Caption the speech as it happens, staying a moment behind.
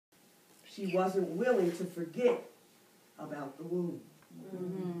she wasn't willing to forget about the womb.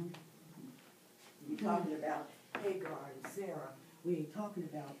 Mm-hmm. We're talking about Hagar and Sarah. We ain't talking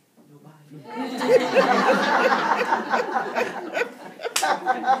about nobody.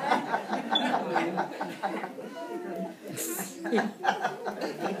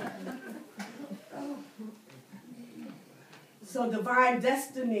 So divine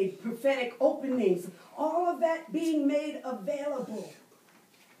destiny, prophetic openings, all of that being made available.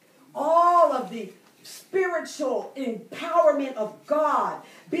 All of the spiritual empowerment of God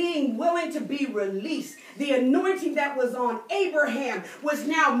being willing to be released. The anointing that was on Abraham was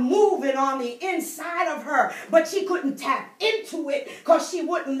now moving on the inside of her, but she couldn't tap into it because she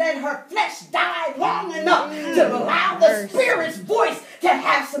wouldn't let her flesh die long enough to allow the Spirit's voice to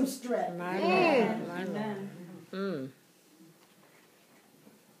have some strength. Amen.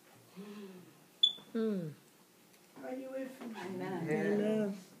 Are you with me?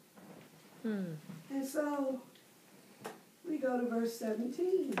 Amen. And so we go to verse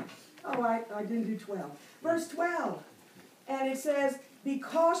 17. Oh, I didn't do 12. Verse 12. And it says,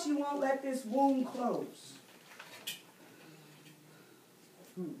 because you won't let this womb close.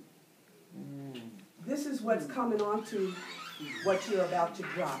 This is what's coming on to what you're about to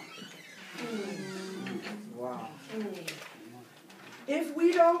drop. Wow. If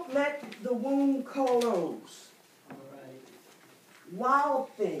we don't let the womb close, wild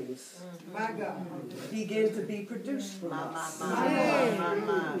things begin to be produced from us.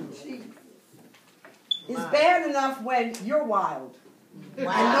 It's bad enough when you're wild and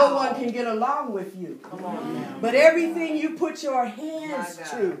no one can get along with you. But everything you put your hands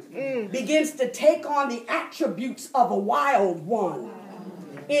to begins to take on the attributes of a wild one.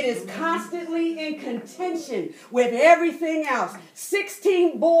 It is constantly in contention with everything else.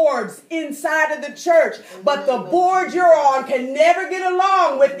 16 boards inside of the church, but the board you're on can never get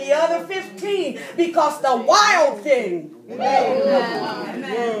along with the other 15 because the wild thing. Amen.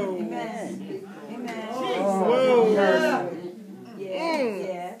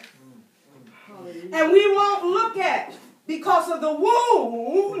 And we won't look at, because of the womb,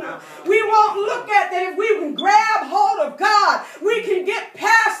 we won't look at that if we can grab hold of God, we can get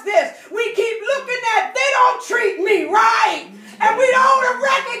past this. We keep looking at, they don't treat me right. And we don't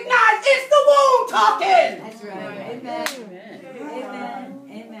recognize it's the womb talking. That's right. Amen. Amen.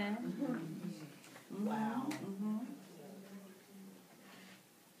 Amen. Wow.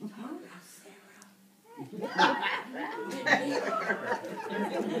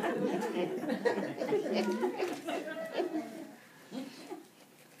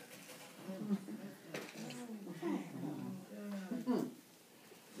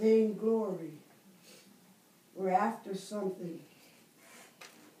 Vainglory. We're after something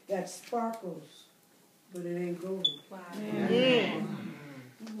that sparkles, but it ain't gold. Wow.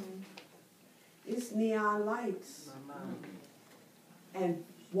 It's neon lights and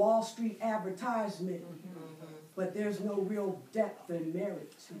Wall Street advertisement, but there's no real depth and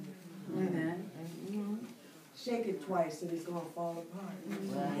merit to it. Amen. Shake it twice and it's going to fall apart.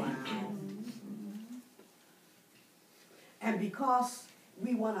 Wow. And because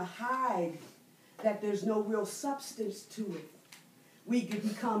we want to hide that there's no real substance to it, we can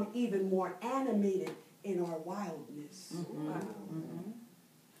become even more animated in our wildness.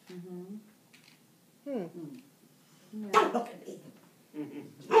 Don't look at me.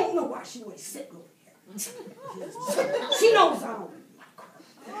 I don't know why she was sitting over here. She knows I don't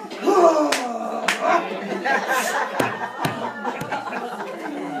like her.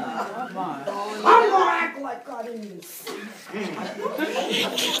 I'm going to act like I didn't even see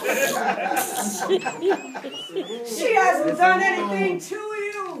She hasn't done anything to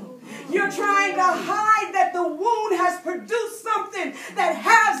you. You're trying to hide that the wound has produced something that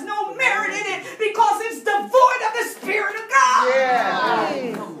has no merit in it because it's devoid of the Spirit of God.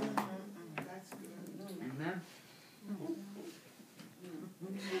 Yeah. That's good. Amen.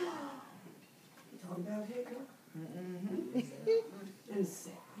 You talking about Hagar? And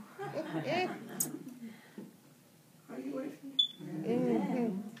Sarah. Are you with me?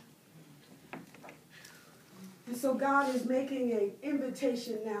 And so God is making an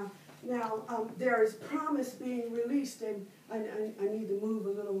invitation now. Now, there is promise being released, and I need to move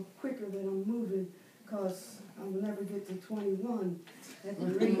a little quicker than I'm moving because I will never get to 21 at the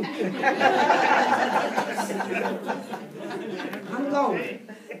rate. I'm going.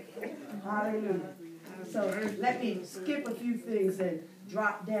 Hallelujah. So let me skip a few things and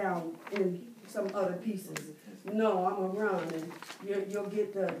drop down in some other pieces. No, I'm going to run, and you'll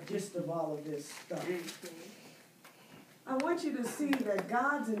get the gist of all of this stuff. I want you to see that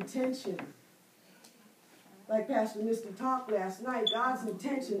God's intention like Pastor Misty talked last night, God's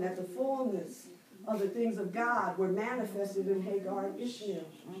intention that the fullness of the things of God were manifested in Hagar and Ishmael.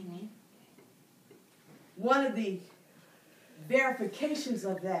 Mm-hmm. One of the verifications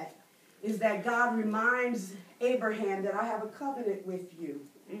of that is that God reminds Abraham that I have a covenant with you.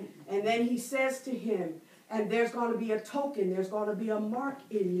 And then he says to him, and there's going to be a token, there's going to be a mark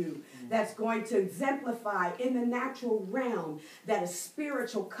in you that's going to exemplify in the natural realm that a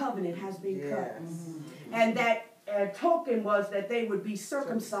spiritual covenant has been cut. Mm-hmm. And that token was that they would be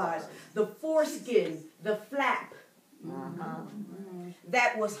circumcised. The foreskin, the flap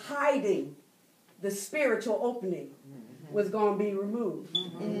that was hiding the spiritual opening was going to be removed.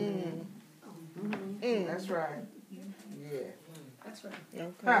 That's right. Yeah. That's right.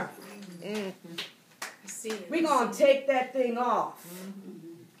 Okay. We're going to take that thing off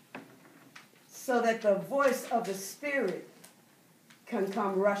so that the voice of the Spirit can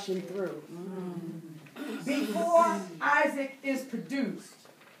come rushing through. Before Isaac is produced,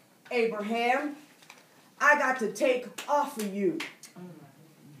 Abraham, I got to take off of you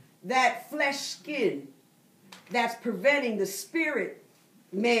that flesh skin that's preventing the spirit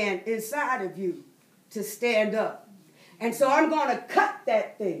man inside of you to stand up. And so I'm going to cut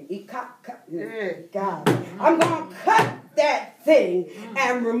that thing. God. I'm going to cut that thing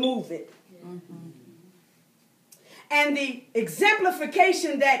and remove it. And the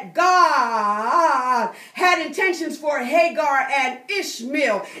exemplification that God had intentions for Hagar and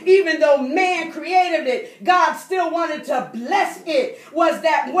Ishmael, even though man created it, God still wanted to bless it, was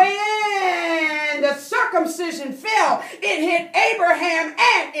that when the circumcision fell, it hit Abraham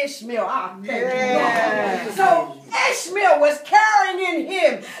and Ishmael. So Ishmael was carrying in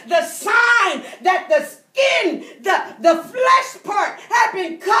him the sign that the skin, the flesh part had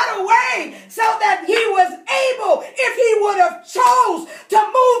been cut away so that he was able, if he would have chose to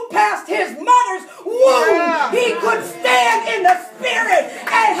move past his mother's womb, he could stand in the spirit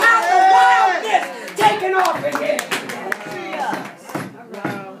and have the wildness taken off again.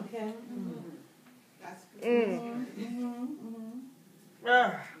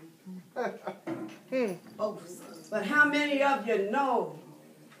 But how many of you know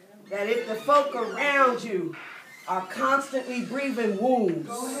that if the folk around you are constantly breathing wounds,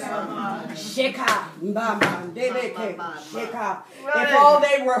 if all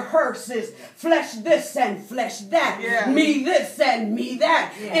they rehearse is flesh this and flesh that, me this and me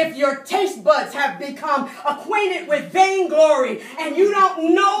that, if your taste buds have become acquainted with vainglory and you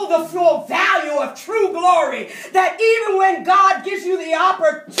don't know the full value of true glory, that even when God gives you the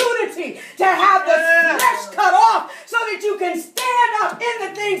opportunity to have the flesh cut off so that you can stand up in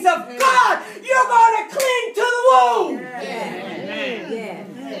the things of God, you're going to cling to the wound.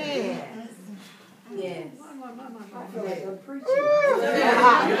 Yes. I feel like I'm preaching.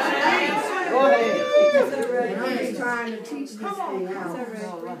 I'm just trying to teach this thing out.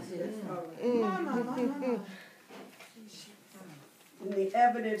 And the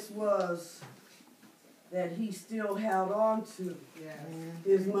evidence was that he still held on to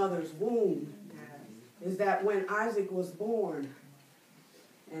his mother's womb. Is that when Isaac was born,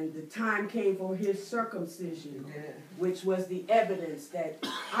 and the time came for his circumcision, which was the evidence that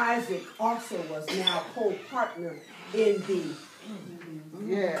Isaac also was now co-partner in the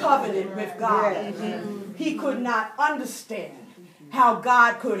covenant with God. He could not understand how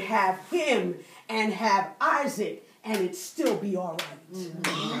God could have him and have Isaac and it still be all right.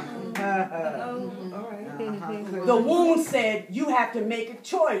 The wound said, you have to make a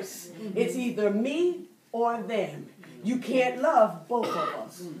choice. It's either me or them. You can't love both of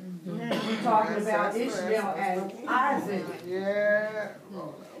us. We're talking about Ishmael and Isaac.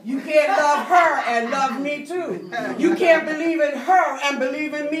 You can't love her and love me too. You can't believe in her and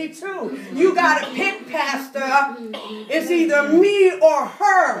believe in me too. You got to pick, Pastor. It's either me or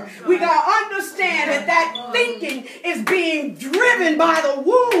her. We got to understand that that thinking is being driven by the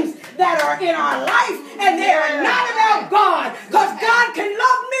wounds that are in our life, and they are not about God. Because God can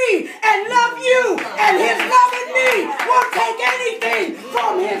love me and love you, and his love in me won't take anything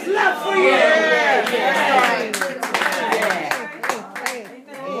from his love for you.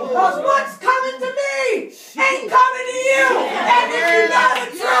 Because what's coming to me ain't coming to you. And if you know the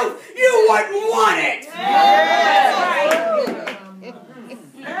truth, you wouldn't want it.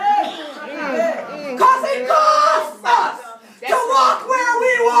 Because it costs us to walk where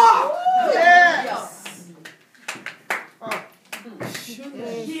we walk.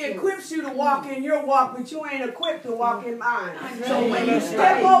 He equips you to walk in your walk, but you ain't equipped to walk in mine. So when you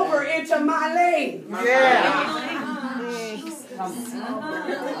step over into my lane,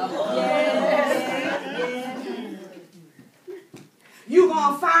 you're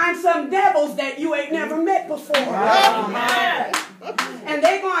going to find some devils that you ain't never met before. And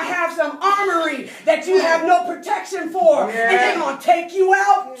they're going to have some armory that you have no protection for. And they're going to take you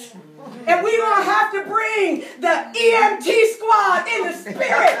out. And we're going to have to bring the EMT squad in the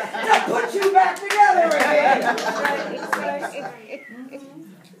spirit to put you back together again.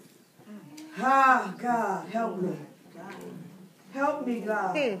 Ah, God, help me. Help me,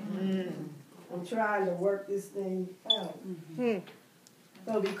 God. I'm trying to work this thing out.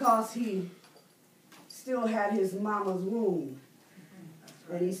 So because he still had his mama's womb,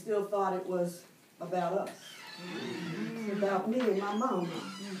 and he still thought it was about us. It's about me and my mama.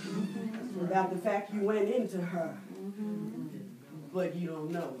 It's about the fact you went into her. But you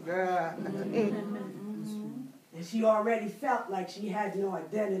don't know. And she already felt like she had no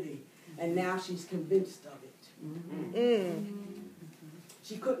identity. And now she's convinced of it.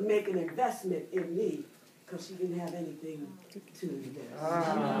 She couldn't make an investment in me because she didn't have anything to invest.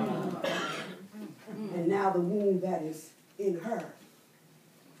 And now the wound that is in her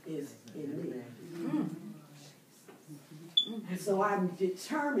is in me. And so I'm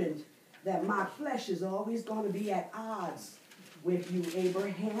determined that my flesh is always going to be at odds with you,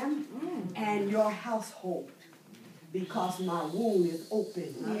 Abraham, and your household. Because my wound is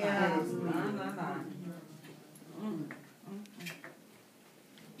open. Yeah.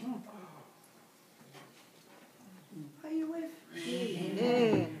 Are you with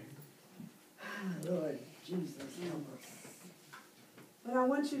me? Lord Jesus, help us. But I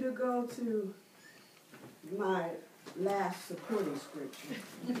want you to go to my last supporting scripture.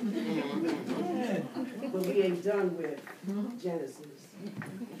 But we ain't done with Genesis.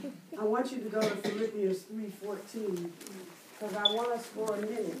 I want you to go to Philippians 3:14 because I want us for a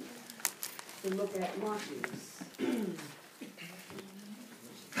minute to look at markings.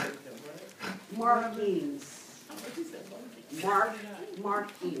 Markings.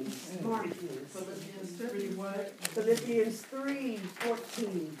 Markings. Philippians 3 what? Philippians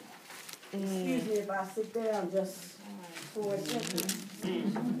 3:14. Excuse me if I sit down just for a second.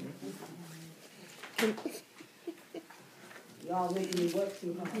 Y'all making me work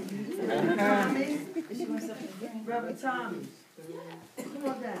too hard. Brother Tommy, come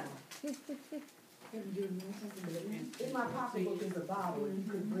on down. In my pocketbook is a Bible. If you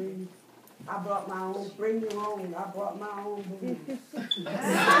could bring, I brought my own. Bring your own. I brought my own books.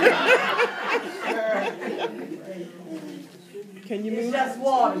 Can you It's move? just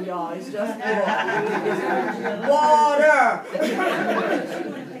water, y'all. It's just water.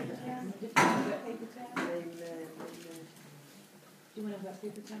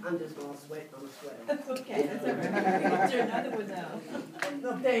 I'm just going to sweat. I'm a sweater. Okay, that's all right. Get your another one now. No,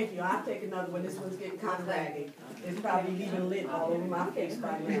 thank you. I'll take another one. This one's getting kind of raggy. It's probably leaving lint all over my face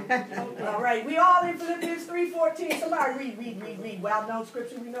by now. All right. We all in Philippians 3:14. Somebody read. Well-known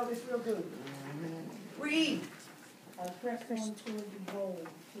scripture. We know this real good. Read. I press on toward the goal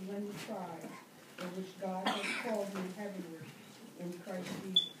to win the prize for which God has called me heavenward in Christ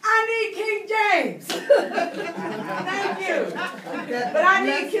Jesus. I need King James. Thank you. But I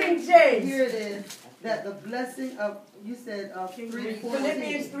need King James. Here it is. That the blessing of, you said,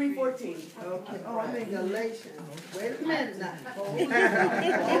 Philippians 3:14. Okay. Oh, I'm in Galatians. Wait a minute now.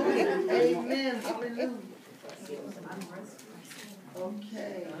 Amen. Hallelujah.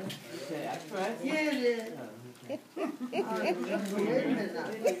 Okay. Here it is. Wait a minute now.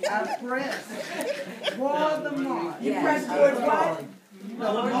 I press toward the mark. You press towards what?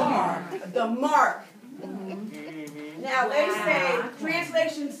 The mark. Now they say,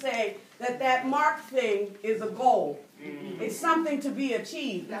 translations say that mark thing is a goal. It's something to be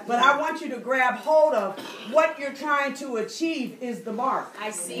achieved. But I want you to grab hold of what you're trying to achieve is the mark.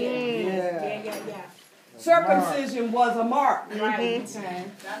 I see it. Yeah. Circumcision was a mark. Right.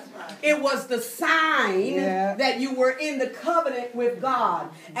 It was the sign that you were in the covenant with God.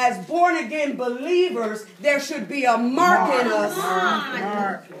 As born again believers, there should be a mark in us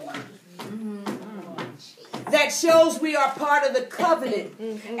that shows we are part of the covenant.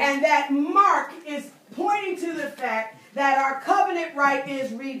 And that mark is pointing to the fact that our covenant right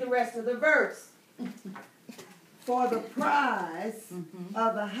is, read the rest of the verse. For the prize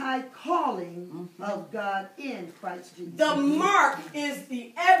of the high calling of God in Christ Jesus. The mark is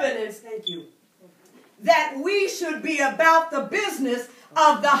the evidence, thank you, that we should be about the business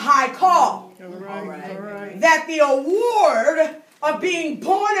of the high call. All right. That the award of being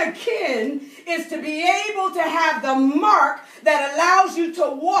born again is to be able to have the mark that allows you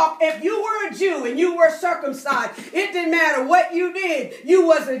to walk. If you were a Jew and you were circumcised, it didn't matter what you did. You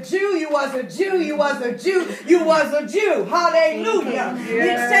was a Jew, you was a Jew, you was a Jew, you was a Jew. Hallelujah. He's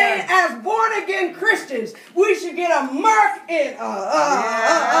saying as born again Christians, we should get a mark in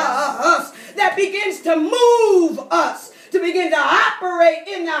us that begins to move us to begin to operate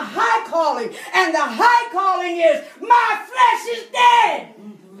in the high calling. And the high calling is, my flesh is dead.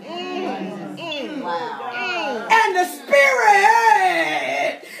 And the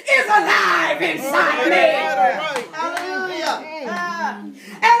spirit is alive inside me. Hallelujah. And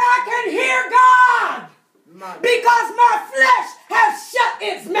I can hear God because my flesh has shut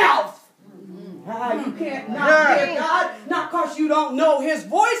its mouth. You can't not hear God, not because you don't know his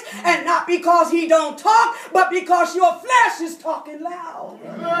voice, and not because he don't talk, but because your flesh is talking loud.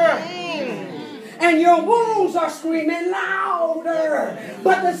 And your wounds are screaming louder.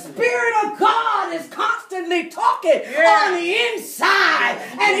 But the Spirit of God is constantly talking on the inside.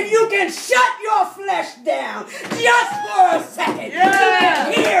 And if you can shut your flesh down just for a second, you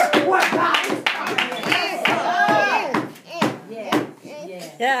can hear what God is talking.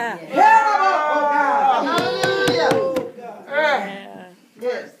 Yeah.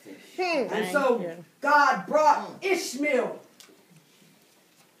 Yes. And so God brought Ishmael.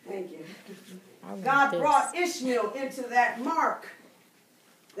 Thank you. God brought Ishmael into that mark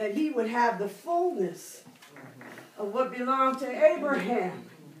that he would have the fullness of what belonged to Abraham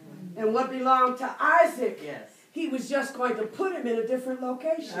and what belonged to Isaac. Yes. He was just going to put him in a different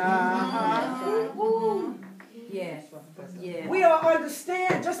location. Yes. Yeah. We all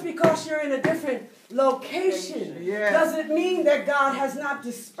understand just because you're in a different location doesn't mean that God has not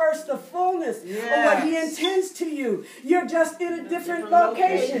dispersed the fullness of what he intends to you. You're just in a different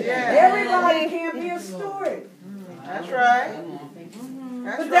location. Everybody can't be a steward. That's right.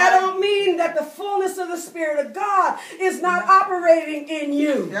 But that don't mean that the fullness of the Spirit of God is not operating in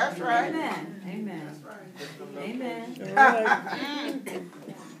you. That's right. Amen. Amen. Amen.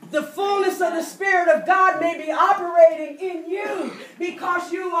 The fullness of the Spirit of God may be operating in you because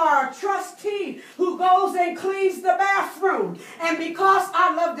you are a trustee who goes and cleans the bathroom. And because,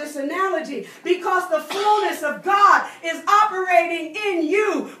 I love this analogy, because the fullness of God is operating in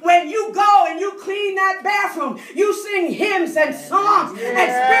you, when you go and you clean that bathroom, you sing hymns and songs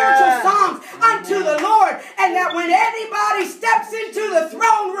and spiritual songs unto the Lord. And that when anybody steps into the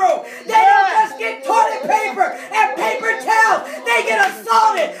throne room, they don't just get toilet paper and paper towels. They get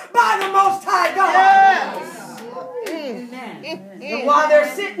assaulted by the Most High God. And while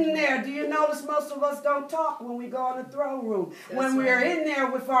they're sitting there, do you notice most of us don't talk when we go in the throne room? When we're in there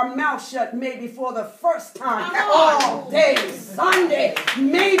with our mouth shut, maybe for the first time all day Sunday,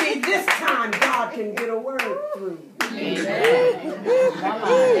 maybe this time God can get a word through.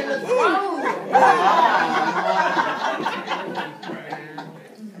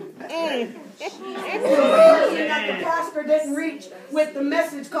 That the pastor didn't reach with the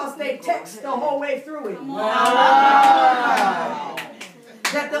message because they text the whole way through it.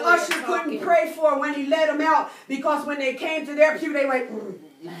 That the usher couldn't pray for when he let them out because when they came to their pew they went.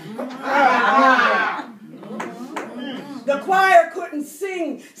 The choir couldn't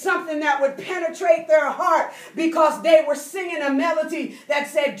sing something that would penetrate their heart because they were singing a melody that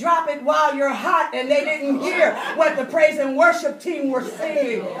said, drop it while you're hot, and they didn't hear what the praise and worship team were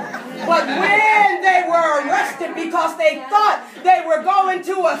singing. But when they were arrested because they thought they were going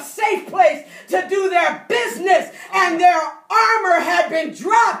to a safe place to do their business and their armor had been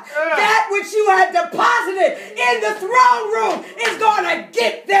dropped, that which you had deposited in the throne room is going to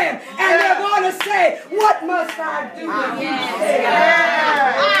get them, and they're going to say, what must I do to be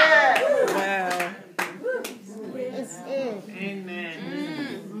saved? Amen.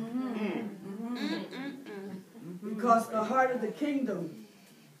 Because the heart of the kingdom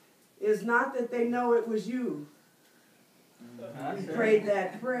is not that they know it was you who prayed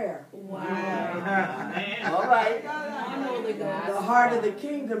that prayer. All right. The heart of the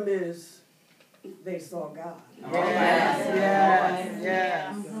kingdom is they saw God.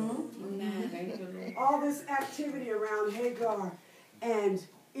 Yes. All this activity around Hagar and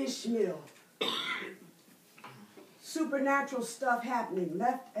Ishmael. Supernatural stuff happening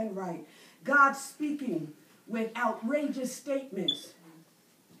left and right. God speaking with outrageous statements.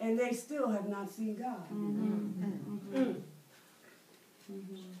 And they still have not seen God.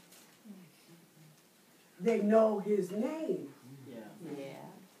 They know his name.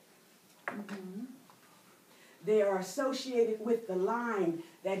 They are associated with the line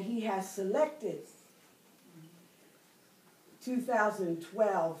that he has selected.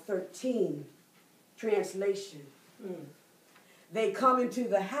 2012-13 translation. They come into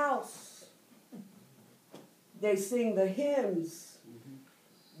the house, They sing the hymns.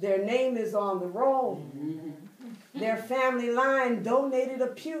 Their name is on the roll. Their family line donated a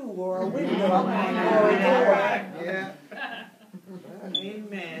pew or a window or a door. Yeah.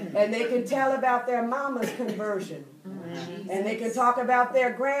 Amen. And they can tell about their mama's conversion. And they can talk about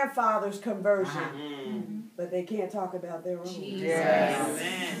their grandfather's conversion. But they can't talk about their own.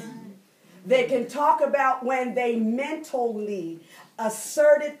 Amen. They can talk about when they mentally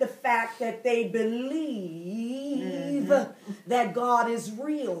asserted the fact that they believe that God is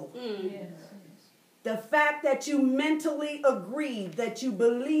real. The fact that you mentally agreed that you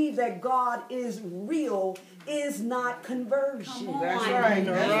believe that God is real is not conversion. That's right.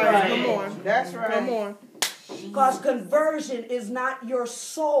 That's right. Come on. That's right. Come on. Because conversion is not your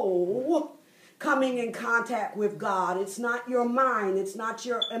soul coming in contact with God. It's not your mind. It's not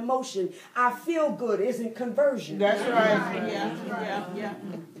your emotion. I feel good isn't conversion. That's right. Yeah.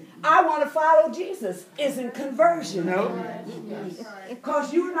 I want to follow Jesus isn't conversion. No.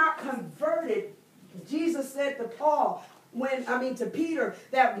 Because you're not converted. Jesus said to to Peter,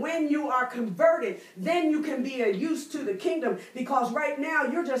 that when you are converted, then you can be a use to the kingdom. Because right now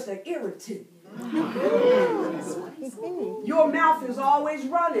you're just an irritant. Your mouth is always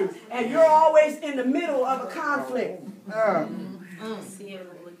running, and you're always in the middle of a conflict. That's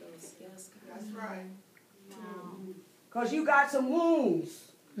right. Because you got some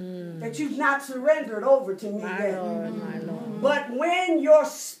wounds that you've not surrendered over to me yet. My Lord. But when your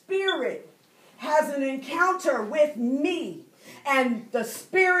spirit has an encounter with me, and the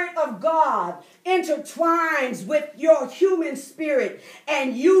Spirit of God intertwines with your human spirit,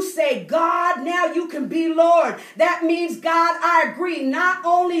 and you say, God, now you can be Lord. That means, God, I agree, not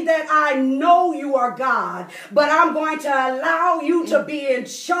only that I know you are God, but I'm going to allow you to be in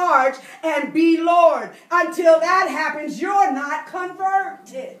charge and be Lord. Until that happens, you're not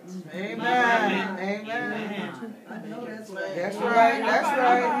converted. Amen. Amen. I know that's right. That's right. That's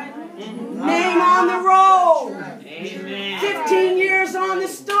right. Name on the roll. Amen. 15 years on the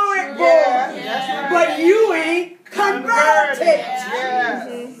storyboard. Yeah, that's right. But you ain't converted.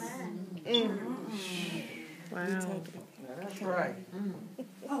 Yeah. Wow. That's right.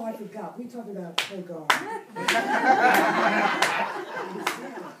 Oh, I forgot. We talked about Hagar.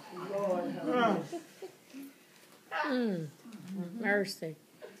 Mercy.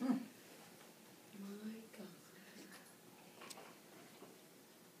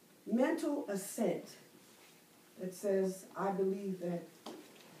 Mental assent that says, I believe that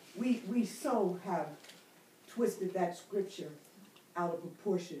we so have twisted that scripture out of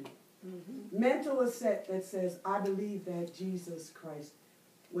proportion. Mental assent that says, I believe that Jesus Christ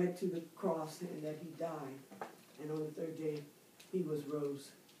went to the cross and that he died, and on the third day he was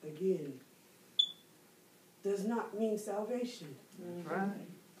rose again, does not mean salvation. Right.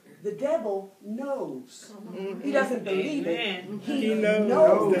 The devil knows. He doesn't believe it. He knows.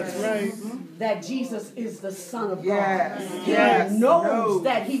 knows That's right. that Jesus is the Son of Yes. God. He Yes. knows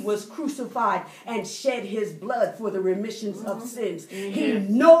that he was crucified and shed his blood for the remissions of sins. He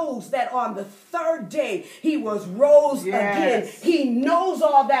knows that on the third day he was rose again. He knows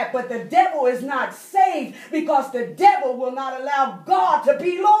all that, but the devil is not saved because the devil will not allow God to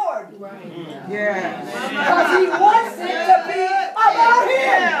be Lord. Yes. Because he wants it to be about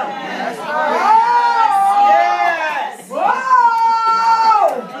him. That's right. Oh! Yes. Whoa!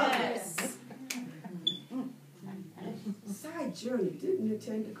 Side journey. Didn't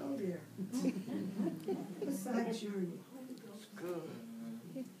intend to go there. Side journey. Good.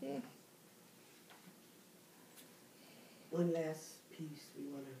 One last piece we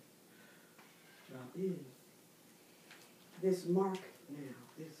want to drop in. This mark now,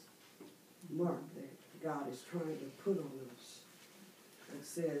 this mark that God is trying to put on us. It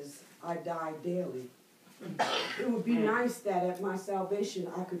says, I die daily. It would be nice that at my salvation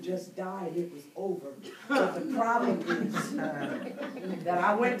I could just die and it was over. But the problem is that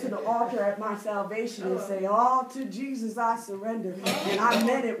I went to the altar at my salvation and say, all to Jesus I surrender. And I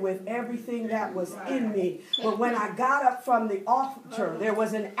meant it with everything that was in me. But when I got up from the altar, there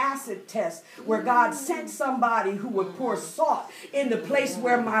was an acid test where God sent somebody who would pour salt in the place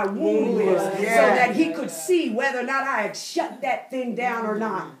where my wound is so that he could see whether or not I had shut that thing down or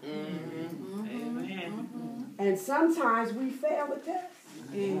not. And sometimes we fail the test.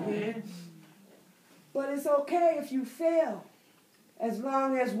 But it's okay if you fail. As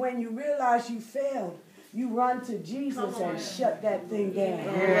long as when you realize you failed, you run to Jesus and shut that thing down.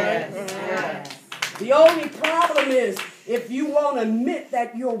 The only problem is if you won't admit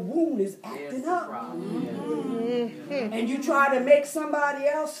that your wound is acting up. And you try to make somebody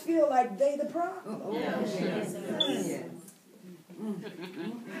else feel like they the problem.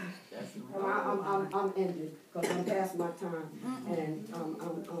 I'm ending because I'm past my time, and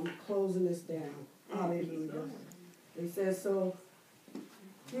I'm closing this down. Hallelujah. It says, so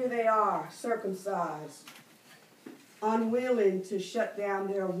here they are, circumcised, unwilling to shut down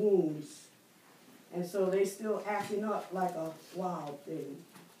their wounds, and so they still acting up like a wild thing.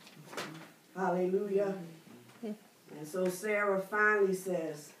 Hallelujah. And so Sarah finally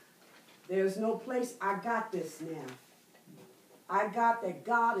says, there's no place, I got this now. I got that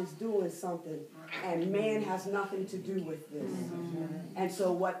God is doing something and man has nothing to do with this. And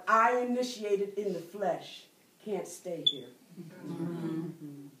so what I initiated in the flesh can't stay here.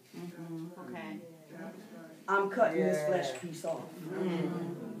 Okay. I'm cutting this flesh piece off.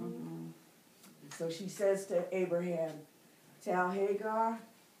 So she says to Abraham, tell Hagar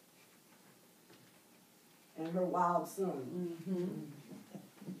and her wild son.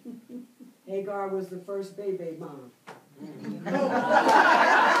 Hagar was the first baby mom.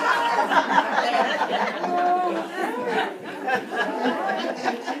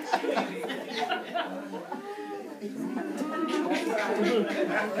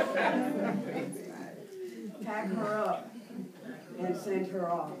 Pack her up and send her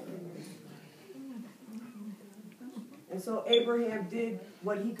off. And so Abraham did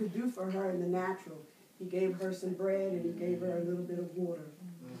what he could do for her in the natural. He gave her some bread and he gave her a little bit of water.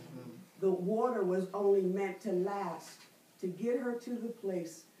 The water was only meant to last, to get her to the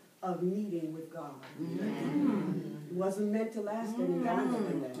place of meeting with God. It wasn't meant to last any longer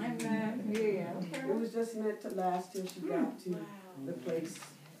than that. It was just meant to last till she got to the place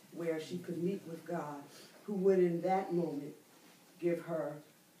where she could meet with God, who would in that moment give her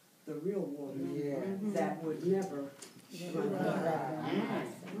the real woman that would never run dry.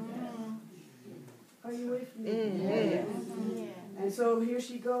 Are you with me? Yes. And so here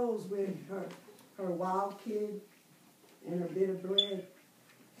she goes with her wild kid and her bit of bread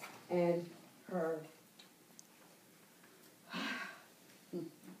and her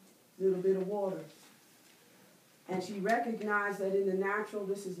little bit of water. And she recognized that in the natural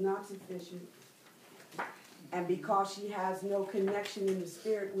this is not sufficient. And because she has no connection in the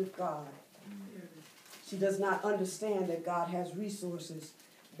spirit with God, she does not understand that God has resources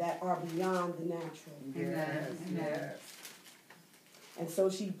that are beyond the natural. Yes. And so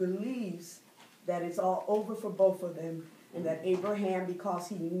she believes that it's all over for both of them, and that Abraham, because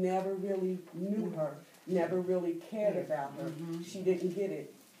he never really knew her, never really cared about her, she didn't get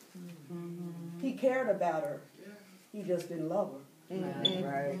it. He cared about her. He just didn't love her.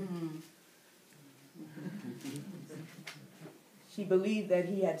 Right. She believed that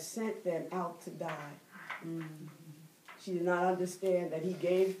he had sent them out to die. She did not understand that he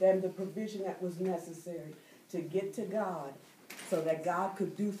gave them the provision that was necessary to get to God so that God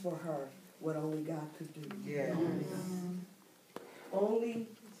could do for her what only God could do. Yes. Only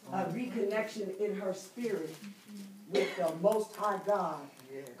a reconnection in her spirit with the Most High God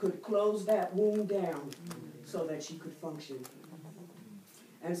could close that wound down so that she could function.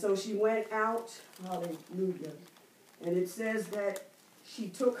 And so she went out, hallelujah, and it says that she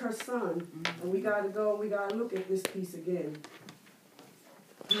took her son, and we got to go, we got to look at this piece again.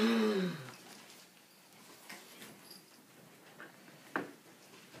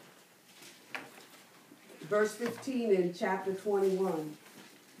 Verse 15 in chapter 21.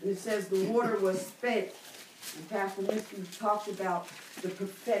 And it says the water was spent. And Pastor Misty talked about the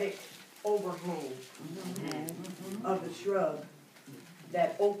prophetic overhang of the shrub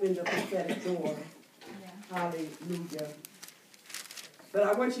that opened the prophetic door. Hallelujah. But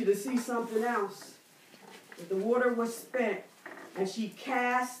I want you to see something else. That the water was spent, and she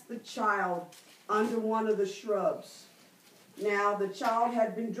cast the child under one of the shrubs. Now, the child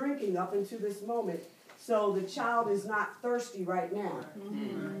had been drinking up until this moment, so the child is not thirsty right now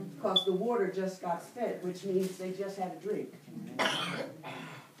because the water just got spent, which means they just had a drink. That's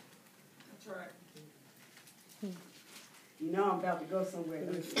right. You know I'm about to go somewhere.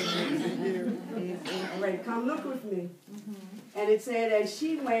 All right, come look with me. And it said, and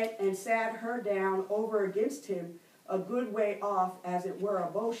she went and sat her down over against him a good way off, as it were a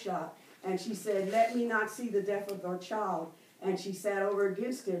bow shot. And she said, let me not see the death of our child. And she sat over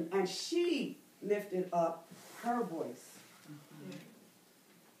against him, and she lifted up her voice.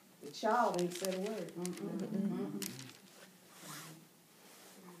 The child ain't said a word.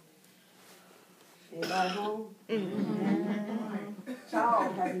 Anybody home?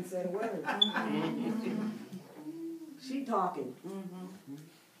 Child hasn't said a word. She talking.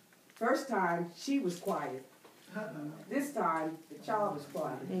 First time, she was quiet. This time, the child was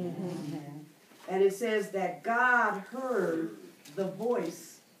quiet. And it says that God heard the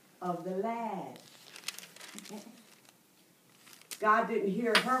voice of the lad. God didn't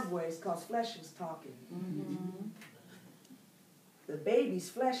hear her voice because flesh was talking. The baby's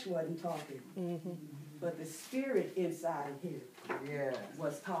flesh wasn't talking. But the spirit inside of him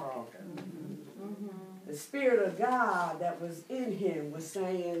was talking. The spirit of God that was in him was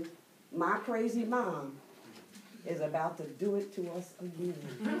saying, my crazy mom is about to do it to us again.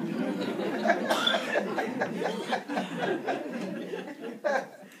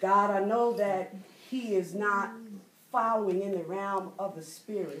 God, I know that he is not following in the realm of the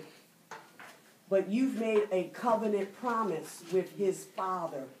spirit, but you've made a covenant promise with his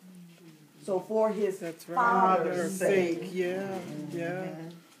father. So for his father's sake,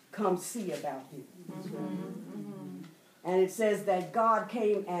 come see about him. And it says that God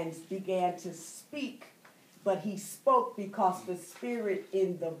came and began to speak, but he spoke because the spirit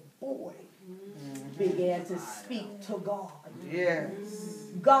in the boy began to speak to God.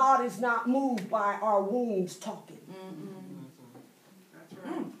 Yes. God is not moved by our wounds talking. That's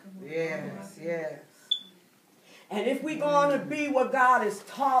right. Yes, yes. And if we're going to be what God is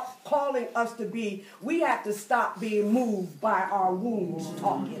calling us to be, we have to stop being moved by our wounds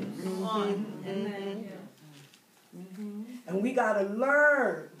talking. And we got to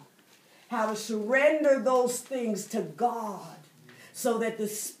learn how to surrender those things to God so that the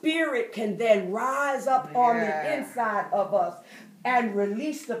Spirit can then rise up on the inside of us and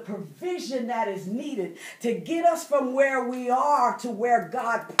release the provision that is needed to get us from where we are to where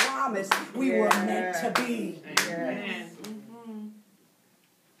God promised we were meant to be.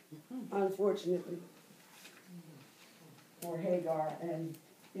 Unfortunately, for Hagar and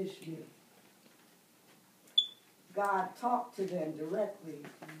Ishmael, God talked to them directly,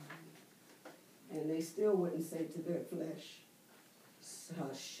 and they still wouldn't say to their flesh,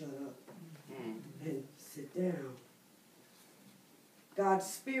 shut up and sit down. God's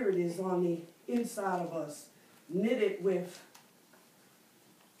Spirit is on the inside of us, knitted with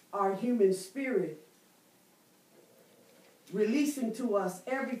our human spirit, releasing to us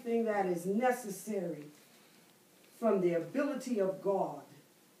everything that is necessary from the ability of God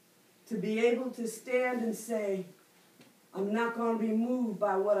to be able to stand and say, I'm not going to be moved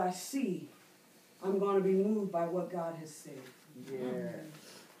by what I see. I'm going to be moved by what God has said. Yes.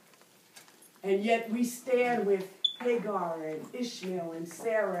 And yet we stand with Hagar and Ishmael and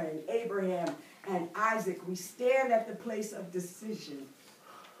Sarah and Abraham and Isaac. We stand at the place of decision.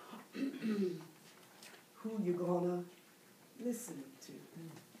 Who you going to listen to?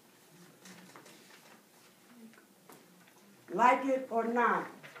 Like it or not,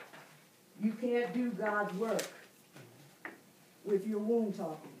 you can't do God's work with your womb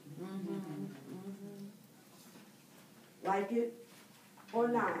talking. Like it or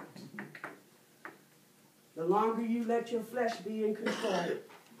not, the longer you let your flesh be in control,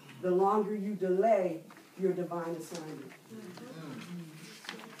 the longer you delay your divine assignment.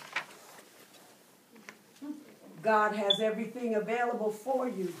 God has everything available for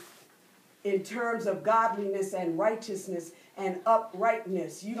you in terms of godliness and righteousness and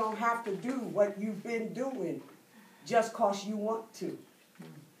uprightness. You don't have to do what you've been doing just because you want to.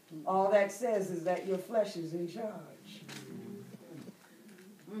 All that says is that your flesh is in charge.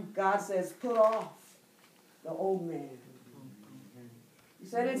 God says, put off the old man. He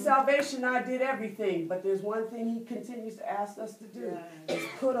said, in salvation I did everything, but there's one thing he continues to ask us to do, is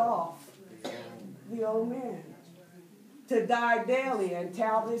put off the old man. To die daily and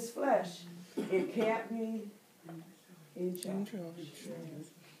tell this flesh, it can't be in charge.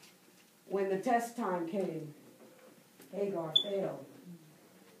 When the test time came, Hagar failed.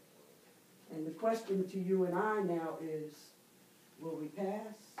 And the question to you and I now is, will we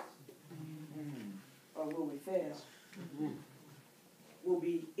pass or will we fail? We'll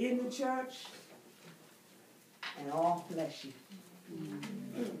be in the church and all fleshy,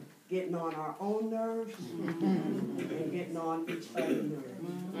 getting on our own nerves and getting on each other's nerves.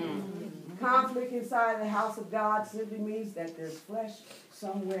 Conflict inside the house of God simply means that there's flesh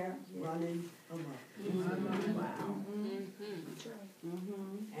somewhere running amok.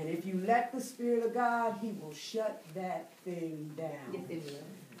 And if you let the Spirit of God, he will shut that thing down. Yes, it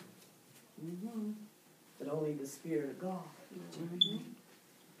will. But only the Spirit of God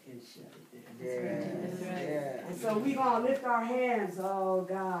can shut it down. Yes. And so we're going to lift our hands. Oh,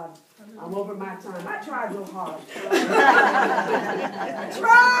 God, I'm over my time. I tried real hard. I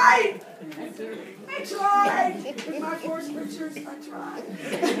tried. I tried. With my 4 scriptures, I tried.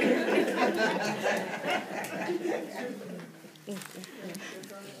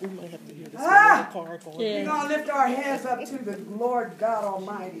 We're going to lift our hands up to the Lord God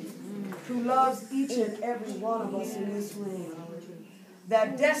Almighty, who loves each and every one of us in this room.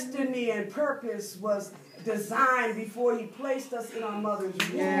 That destiny and purpose was design before he placed us in our mother's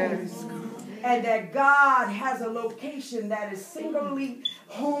womb. And that God has a location that is singularly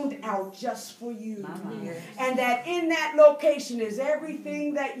honed out just for you. And that in that location is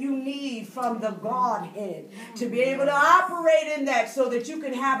everything that you need from the Godhead to be able to operate in that so that you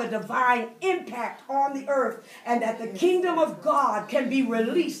can have a divine impact on the earth and that the kingdom of God can be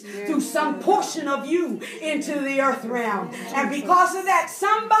released through some portion of you into the earth realm. And because of that,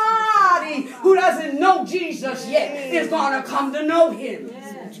 somebody who doesn't know Jesus yet is going to come to know him.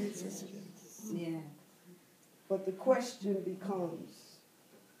 But the question becomes,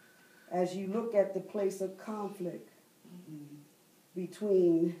 as you look at the place of conflict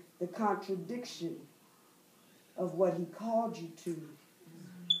between the contradiction of what he called you to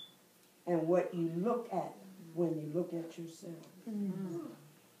and what you look at when you look at yourself.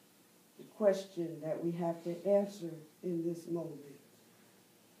 The question that we have to answer in this moment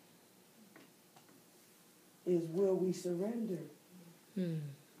is, will we surrender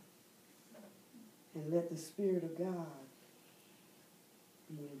and let the Spirit of God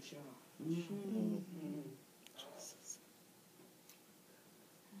be in charge?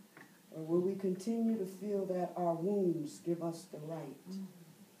 Or will we continue to feel that our wounds give us the right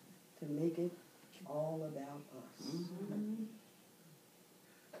to make it all about us?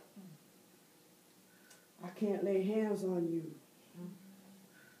 I can't lay hands on you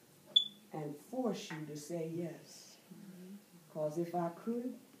and force you to say yes. Because if I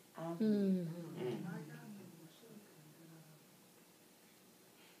could, I would.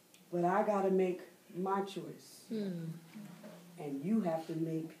 But I got to make my choice. And you have to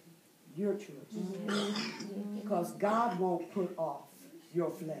make your choice. Because God won't put off your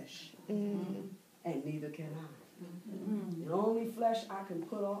flesh. And neither can I. The only flesh I can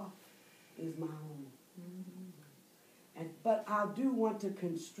put off is my own. But I do want to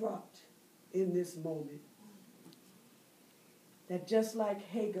construct in this moment that just like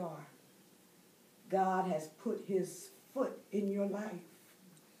Hagar, God has put his foot in your life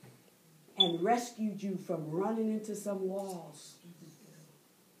and rescued you from running into some walls.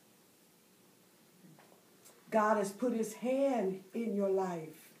 God has put his hand in your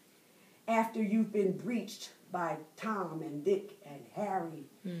life after you've been breached by Tom and Dick and Harry,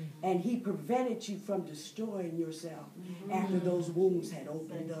 and he prevented you from destroying yourself after those wounds had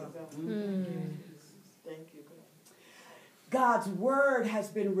opened up. Thank you, God. God's word has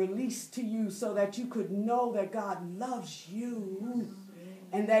been released to you so that you could know that God loves you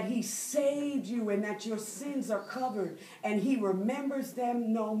and that he saved you and that your sins are covered and he remembers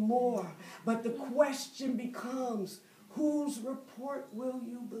them no more. But the question becomes, whose report will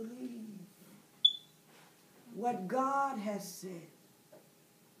you believe? What God has said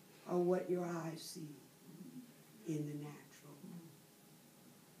or what your eyes see in the natural?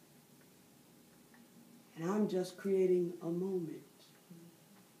 And I'm just creating a moment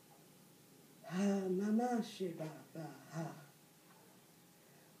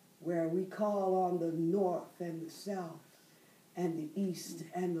where we call on the north and the south and the east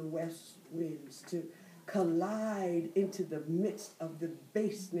and the west winds to collide into the midst of the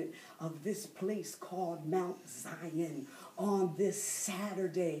basement of this place called Mount Zion on this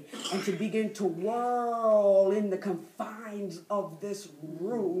Saturday and to begin to whirl in the confines of this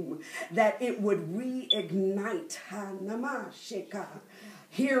room, that it would reignite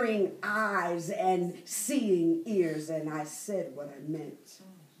hearing eyes and seeing ears. And I said what I meant.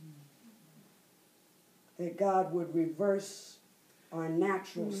 That God would reverse our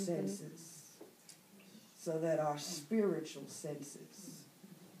natural senses so that our spiritual senses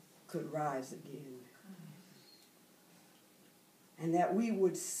could rise again. And that we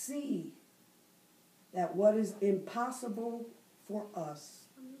would see that what is impossible for us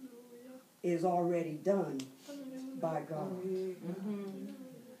is already done by God.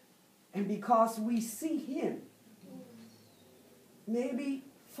 And because we see him, maybe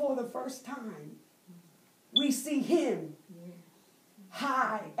for the first time, we see him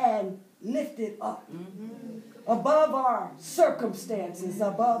high and lifted up above our circumstances,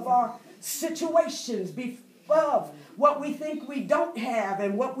 above our situations, above what we think we don't have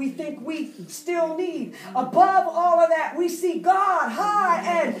and what we think we still need. Above all of that, we see God high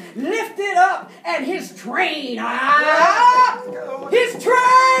and lifted up, and his train, his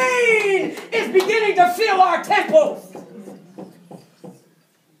train is beginning to fill our temples.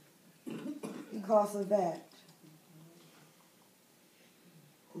 Because of that,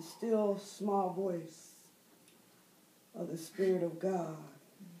 the still small voice of the Spirit of God,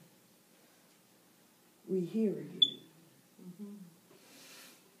 we hear again.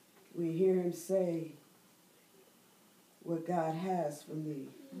 We hear him say what God has for me.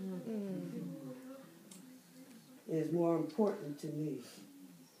 is more important to me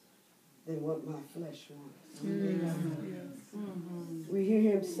than what my flesh wants. We hear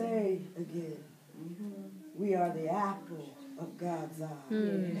him say again, we are the apple of God's eye.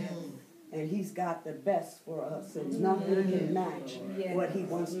 And he's got the best for us, and nothing can match what he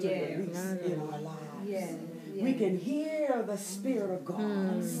wants to release in our lives. We can hear the Spirit of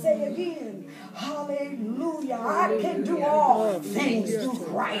God say again, hallelujah, I can do all things through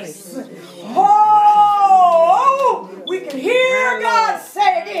Christ. Oh, we can hear God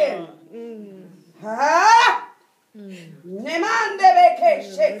say again.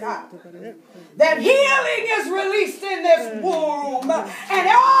 That healing is released in this womb, and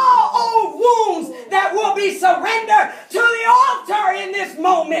all old wounds that will be surrendered to the altar in this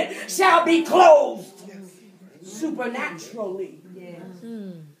moment shall be closed supernaturally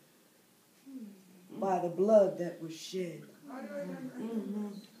by the blood that was shed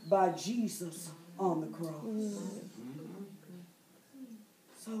by Jesus on the cross.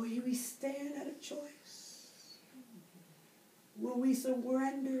 So we stand at a choice. Will we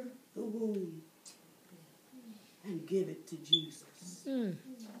surrender the wound and give it to Jesus? And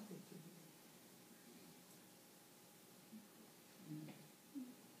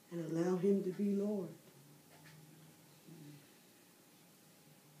allow him to be Lord.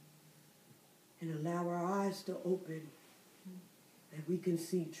 And allow our eyes to open that we can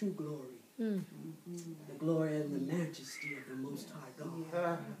see true glory. The glory and the majesty of the Most High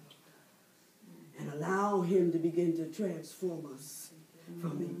God. And allow him to begin to transform us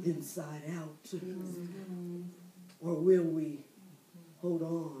from the inside out. Or will we hold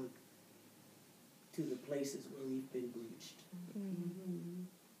on to the places where we've been breached?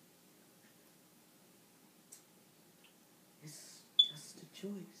 It's just a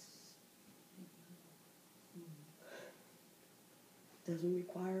choice. Doesn't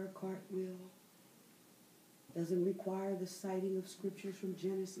require a cartwheel. Doesn't require the citing of scriptures from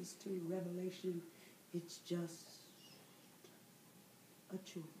Genesis to Revelation. It's just a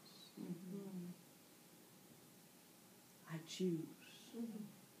choice. I choose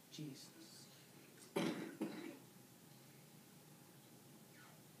Jesus.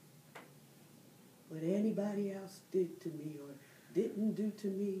 What anybody else did to me or didn't do to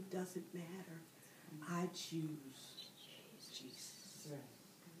me doesn't matter. I choose Jesus.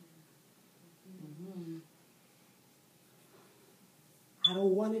 I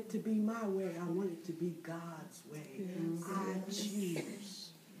don't want it to be my way. I want it to be God's way. I choose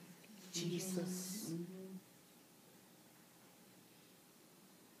Jesus.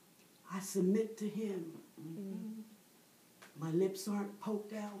 I submit to him. My lips aren't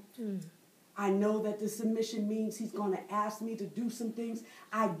poked out. I know that the submission means he's going to ask me to do some things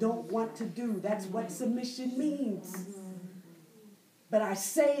I don't want to do. That's what submission means. But I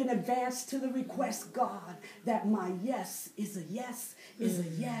say in advance to the request, God, that my yes is a yes, is a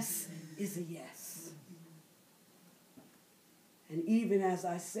yes, is a yes. And even as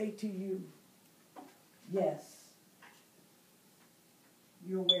I say to you, yes,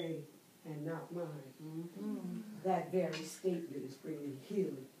 your way and not mine, that very statement is bringing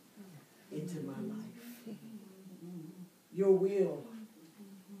healing into my life. Your will,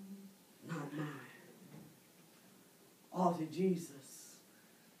 not mine. All to Jesus.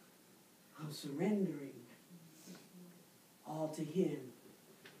 I'm surrendering. All to him.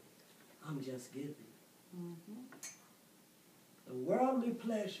 I'm just giving. The worldly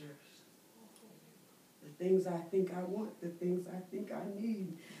pleasures, the things I think I want, the things I think I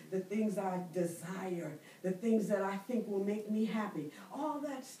need, the things I desire, the things that I think will make me happy, all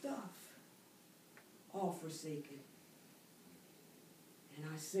that stuff, all forsaken. And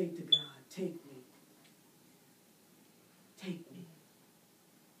I say to God, take me. Take me.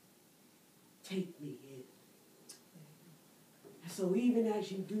 Take me in. And so even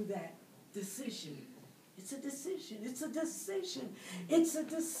as you do that decision, it's a decision. It's a decision. It's a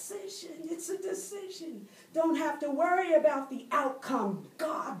decision. It's a decision. Don't have to worry about the outcome.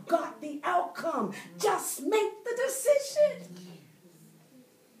 God got the outcome. Just make the decision.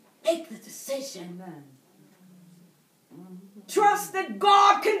 Make the decision. Trust that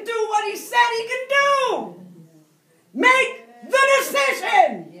God can do what he said he can do. Make the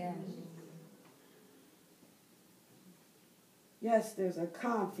decision. Yes, there's a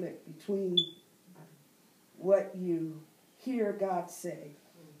conflict between what you hear God say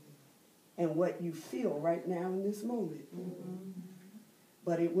and what you feel right now in this moment.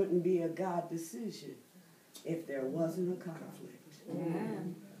 But it wouldn't be a God decision if there wasn't a conflict.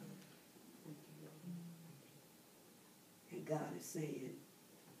 And God is saying,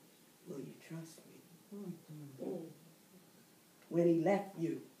 will you trust me? When he left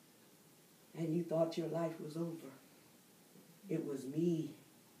you and you thought your life was over, it was me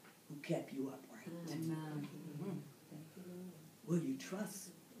who kept you upright. Amen. Will you trust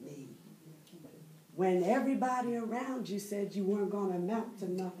me? When everybody around you said you weren't going to amount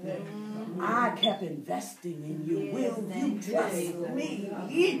to nothing, I kept investing in you. Will you trust me?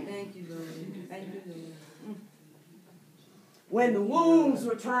 Thank you, Lord. Thank you, Lord. When the wounds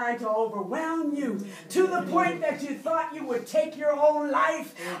were trying to overwhelm you to the point that you thought you would take your own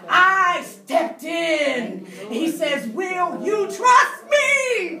life, I stepped in. He says, will you trust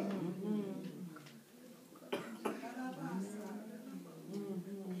me?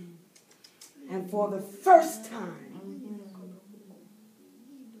 And for the first time,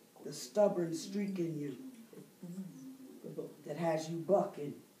 the stubborn streak in you that has you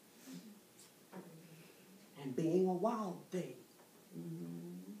bucking and being a wild thing,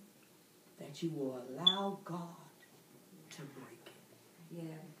 that you will allow God to break it.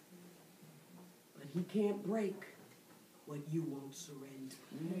 Yeah. But he can't break what you won't surrender.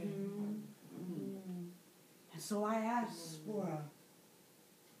 And so I ask for a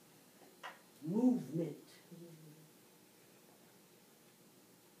movement.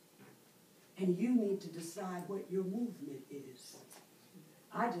 And you need to decide what your movement is.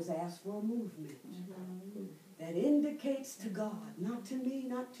 I just ask for a movement that indicates to God, not to me,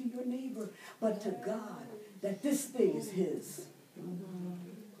 not to your neighbor, but to God, that this thing is his.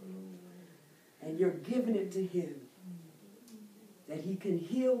 And you're giving it to him, that he can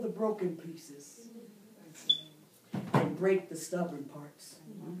heal the broken pieces and break the stubborn parts.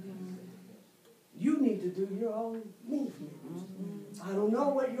 You need to do your own movement. I don't know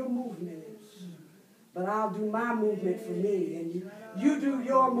what your movement is, but I'll do my movement for me, and you do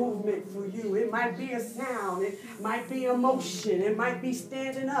your movement for you. It might be a sound. It might be emotion. It might be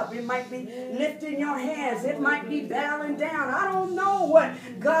standing up. It might be lifting your hands. It might be bowing down. I don't know what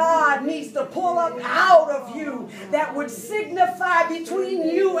God needs to pull up out of you that would signify between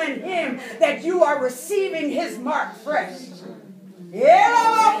you and him that you are receiving his mark fresh.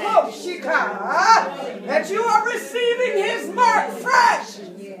 That you are receiving his mark fresh.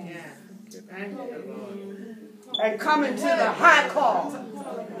 And coming to the high call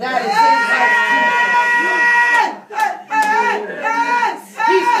that is in Christ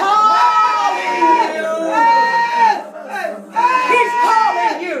Jesus. He's calling you. He's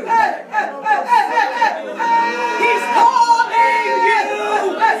calling you.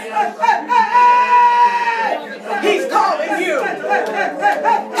 He's calling you.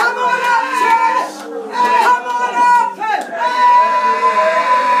 Come on up, church. Come on up.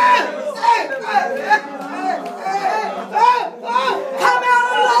 Come out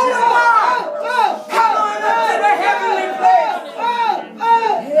of Lodabar. Come on up to the heavenly place.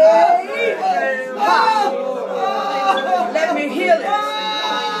 Let me heal it.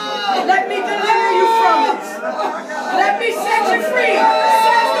 Let me deliver you from it. Let me set you free.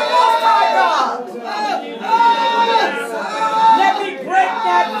 Says the Most High God. Let me break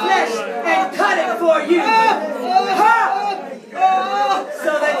that flesh and cut it for you.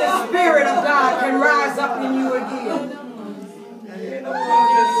 So that the Spirit of God can rise up in you again.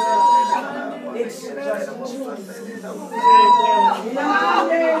 It's just a choice.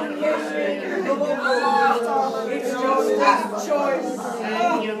 It's just a choice.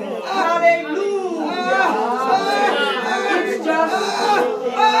 Hallelujah. It's just a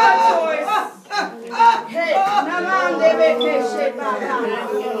choice. Hey,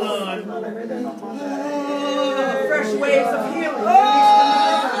 fresh waves of healing.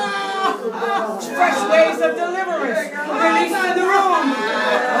 Fresh waves of deliverance released in the room.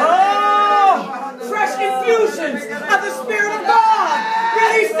 Oh, fresh infusions of the Spirit of God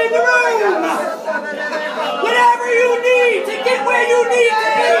released in the room. Whatever you need to get where you need to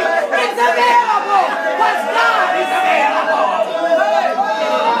be, it's available. Because God is available.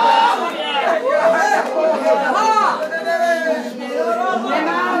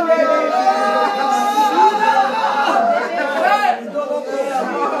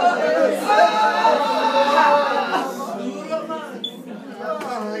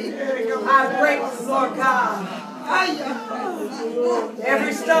 I break, Lord God,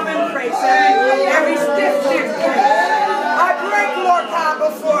 every stubborn place, every stiff-necked place. I break, Lord God,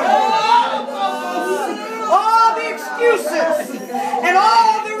 before you all the excuses and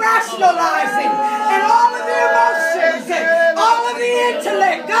all the rationalizing and all of the emotions and all of the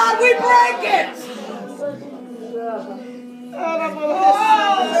intellect. God, we break it.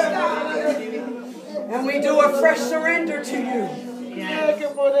 And we do a fresh surrender to you.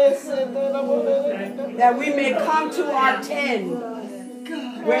 That we may come to our 10,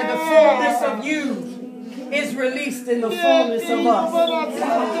 where the fullness of you is released in the fullness of us.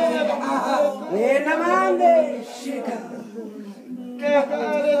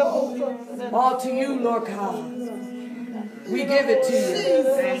 All to you, Lord God. We give it to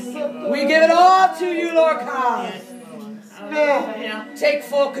you. We give it all to you, Lord God. Take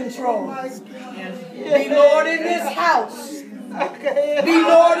full control. Be Lord in this house. Be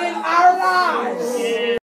Lord in our lives.